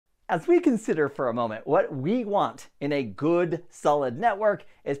As we consider for a moment what we want in a good, solid network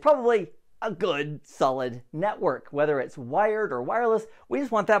is probably a good, solid network. Whether it's wired or wireless, we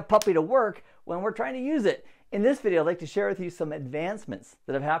just want that puppy to work when we're trying to use it. In this video, I'd like to share with you some advancements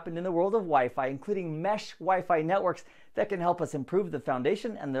that have happened in the world of Wi-Fi, including mesh Wi-Fi networks that can help us improve the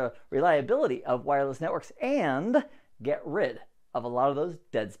foundation and the reliability of wireless networks and get rid of a lot of those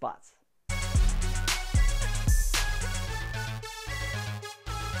dead spots.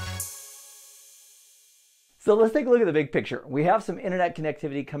 So let's take a look at the big picture. We have some internet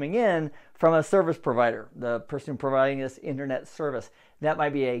connectivity coming in from a service provider, the person providing this internet service. That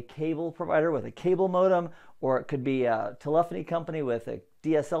might be a cable provider with a cable modem, or it could be a telephony company with a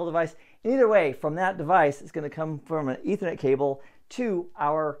DSL device. Either way, from that device, it's going to come from an Ethernet cable to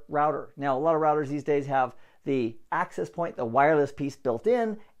our router. Now, a lot of routers these days have the access point, the wireless piece built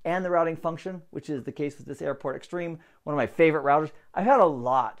in, and the routing function, which is the case with this Airport Extreme, one of my favorite routers. I've had a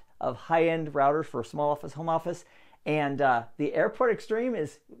lot of high-end routers for small office, home office, and the Airport Extreme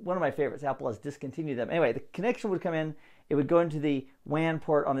is one of my favorites. Apple has discontinued them. Anyway, the connection would come in, it would go into the WAN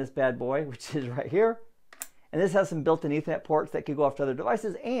port on this bad boy, which is right here, and this has some built-in Ethernet ports that could go off to other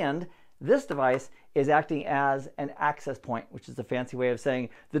devices, and this device is acting as an access point, which is a fancy way of saying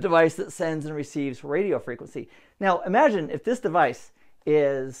the device that sends and receives radio frequency. Now, imagine if this device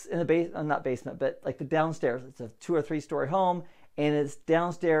is in the not basement, but like the downstairs. It's a 2 or 3 story home, and it's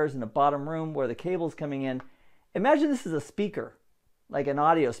downstairs in the bottom room where the cable's coming in. Imagine this is a speaker, like an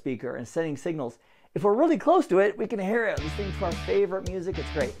audio speaker, and sending signals. If we're really close to it, we can hear it, listening to our favorite music.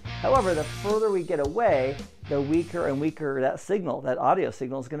 It's great. However, the further we get away, the weaker and weaker that signal, that audio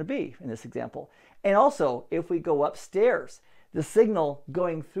signal, is going to be in this example. And also, if we go upstairs, the signal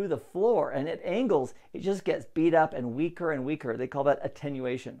going through the floor and at angles, it just gets beat up and weaker. They call that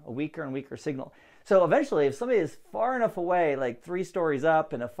attenuation, a weaker and weaker signal. So eventually, if somebody is far enough away, like 3 stories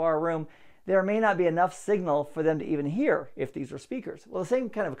up in a far room, there may not be enough signal for them to even hear if these are speakers. Well, the same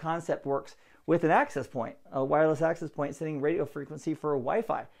kind of concept works with an access point, a wireless access point sending radio frequency for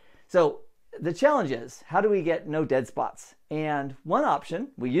Wi-Fi. So the challenge is, how do we get no dead spots? And one option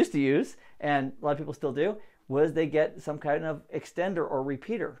we used to use, and a lot of people still do, was they get some kind of extender or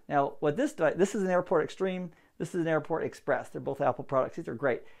repeater. Now, what this is an Airport Extreme, this is an Airport Express. They're both Apple products. These are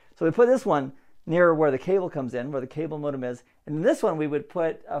great. So we put this one near where the cable comes in, where the cable modem is. And in this one, we would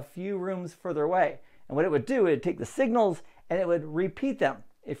put a few rooms further away. And what it would do, it would take the signals and it would repeat them.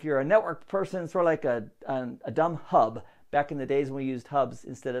 If you're a network person, sort of like a dumb hub, back in the days when we used hubs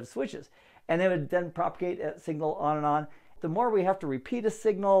instead of switches. And it would then propagate that signal on and on. The more we have to repeat a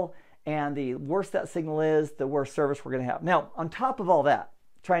signal, and the worse that signal is, the worse service we're going to have. Now, on top of all that,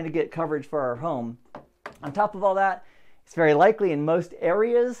 trying to get coverage for our home, on top of all that, it's very likely in most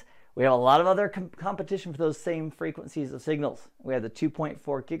areas, we have a lot of other competition for those same frequencies of signals. We have the 2.4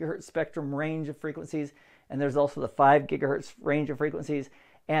 gigahertz spectrum range of frequencies, and there's also the 5 gigahertz range of frequencies.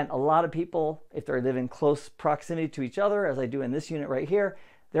 And a lot of people, if they live in close proximity to each other, as I do in this unit right here,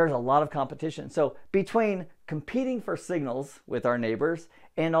 there's a lot of competition. So between competing for signals with our neighbors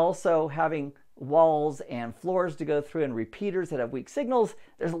and also having walls and floors to go through and repeaters that have weak signals,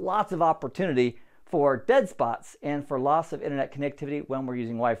 there's lots of opportunity for dead spots and for loss of internet connectivity when we're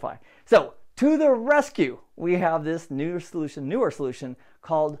using Wi-Fi. So to the rescue, we have this newer solution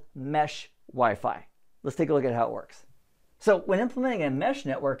called Mesh Wi-Fi. Let's take a look at how it works. So when implementing a mesh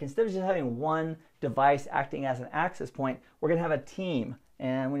network, instead of just having one device acting as an access point, we're going to have a team.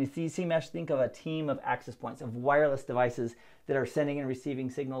 And when you see mesh, think of a team of access points, of wireless devices that are sending and receiving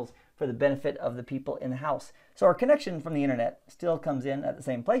signals for the benefit of the people in the house. So our connection from the internet still comes in at the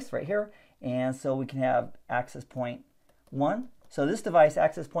same place right here. And so we can have access point 1. So this device,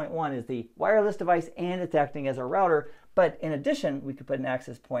 access point 1, is the wireless device and it's acting as our router. But in addition, we could put an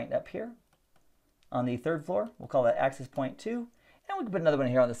access point up here on the 3rd floor. We'll call that access point 2. And we can put another one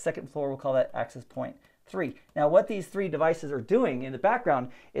here on the 2nd floor. We'll call that access point 3. Now what these 3 devices are doing in the background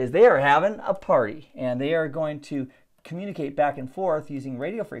is they are having a party, and they are going to communicate back and forth using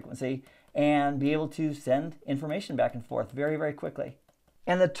radio frequency and be able to send information back and forth very quickly.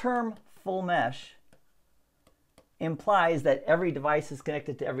 And the term full mesh implies that every device is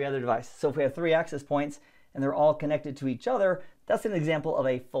connected to every other device. So if we have 3 access points and they're all connected to each other, that's an example of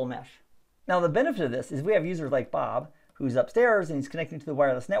a full mesh. Now the benefit of this is we have users like Bob, who's upstairs and he's connecting to the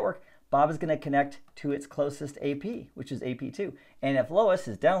wireless network. Bob is going to connect to its closest AP, which is AP2. And if Lois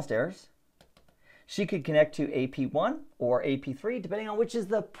is downstairs, she could connect to AP1 or AP3, depending on which is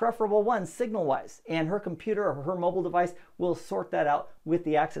the preferable one signal-wise. And her computer or her mobile device will sort that out with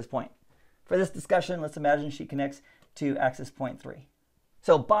the access point. For this discussion, let's imagine she connects to access point 3.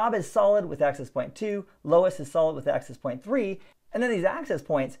 So Bob is solid with access point 2, Lois is solid with access point 3, And then these access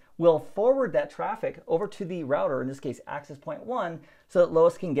points will forward that traffic over to the router, in this case access point 1, so that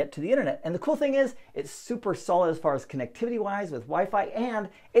Lois can get to the internet. And the cool thing is, it's super solid as far as connectivity wise with Wi-Fi, and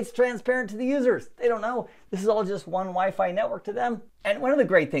it's transparent to the users. They don't know. This is all just one Wi-Fi network to them. And one of the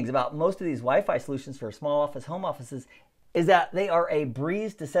great things about most of these Wi-Fi solutions for small office, home offices, is that they are a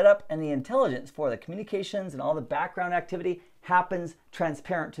breeze to set up, and the intelligence for the communications and all the background activity happens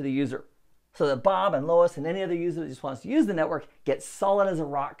transparent to the user. So that Bob and Lois and any other user that just wants to use the network gets solid as a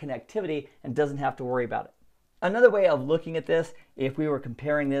rock connectivity and doesn't have to worry about it. Another way of looking at this, if we were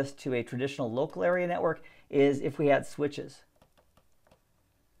comparing this to a traditional local area network, is if we had switches.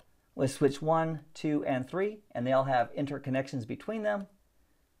 With switch 1, 2, and 3, and they all have interconnections between them.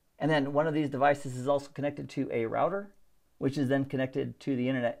 And then one of these devices is also connected to a router, which is then connected to the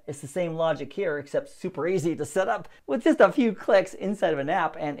internet. It's the same logic here, except super easy to set up with just a few clicks inside of an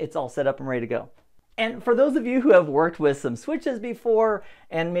app, and it's all set up and ready to go. And for those of you who have worked with some switches before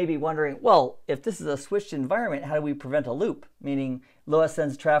and maybe wondering, well, if this is a switched environment, how do we prevent a loop? Meaning Lois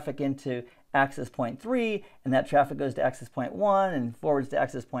sends traffic into access point 3, and that traffic goes to access point 1 and forwards to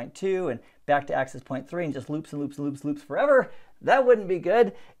access point 2 and back to access point 3 and just loops and loops and loops and loops forever. That wouldn't be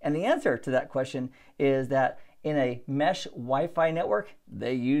good. And the answer to that question is that in a mesh Wi-Fi network,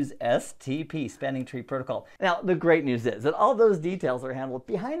 they use STP, Spanning Tree Protocol. Now, the great news is that all those details are handled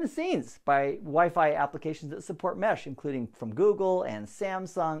behind the scenes by Wi-Fi applications that support mesh, including from Google and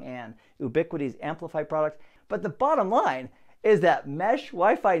Samsung and Ubiquiti's Amplify product. But the bottom line is that mesh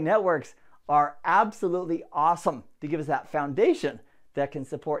Wi-Fi networks are absolutely awesome to give us that foundation that can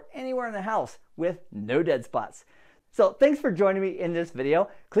support anywhere in the house with no dead spots. So thanks for joining me in this video.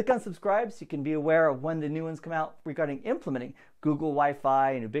 Click on subscribe so you can be aware of when the new ones come out regarding implementing Google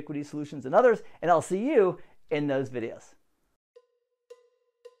Wi-Fi and Ubiquiti solutions and others, and I'll see you in those videos.